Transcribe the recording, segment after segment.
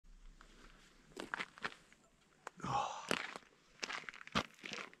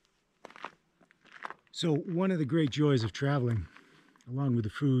So one of the great joys of traveling, along with the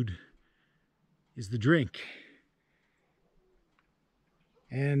food, is the drink.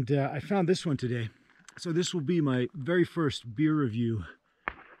 And I found this one today. So this will be my very first beer review.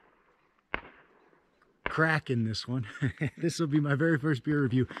 Crack in this one. This will be my very first beer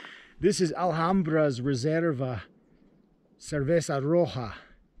review. This is Alhambra's Reserva Cerveza Roja,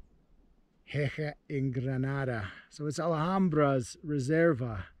 Hecha en Granada. So it's Alhambra's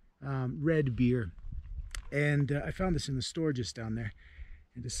Reserva red beer. And I found this in the store just down there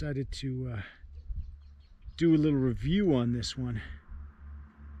and decided to do a little review on this one.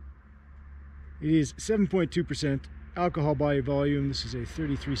 It is 7.2% alcohol by volume. This is a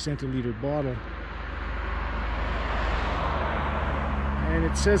 33 centiliter bottle. And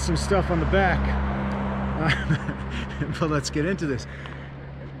it says some stuff on the back. But let's get into this.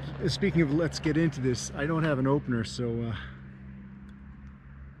 Speaking of let's get into this, I don't have an opener, so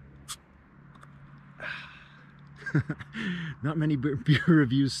not many beer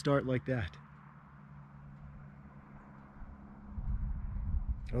reviews start like that.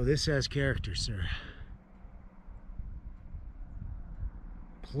 Oh, this has character, sir.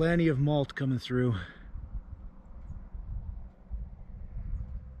 Plenty of malt coming through.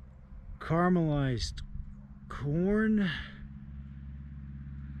 Caramelized corn.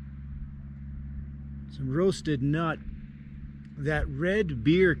 Some roasted nut. That red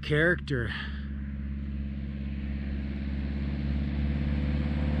beer character.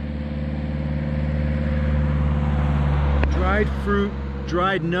 Dried fruit,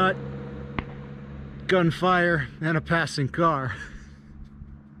 dried nut, gunfire, and a passing car.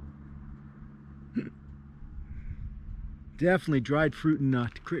 Definitely dried fruit and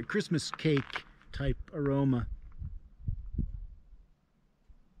nut. Christmas cake type aroma.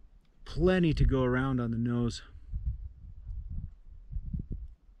 Plenty to go around on the nose.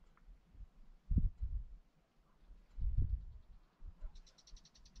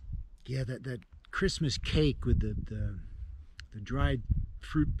 Yeah, that Christmas cake with the dried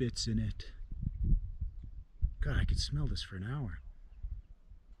fruit bits in it. God, I could smell this for an hour.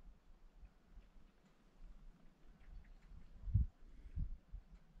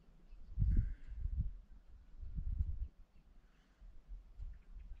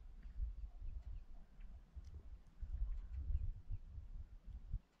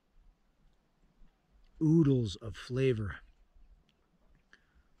 Oodles of flavor.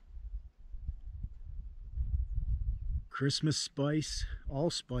 Christmas spice,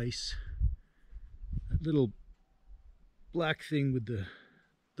 allspice. That little black thing with the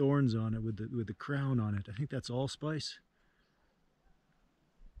thorns on it, with the crown on it. I think that's allspice.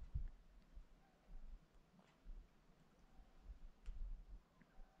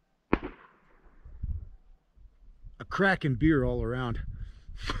 A cracking beer all around.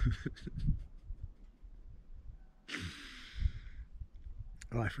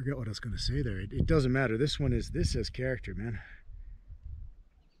 Oh, I forget what I was going to say there. It doesn't matter. This has character, man.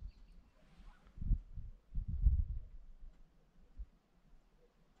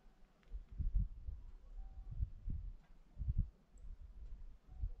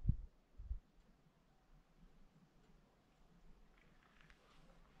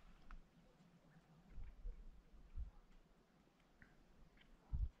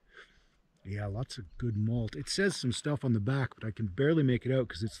 Yeah, lots of good malt. It says some stuff on the back, but I can barely make it out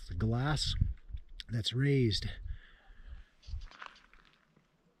because it's the glass that's raised.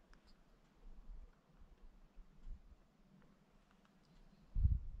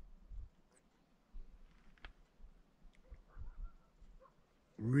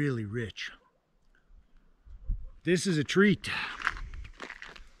 Really rich. This is a treat.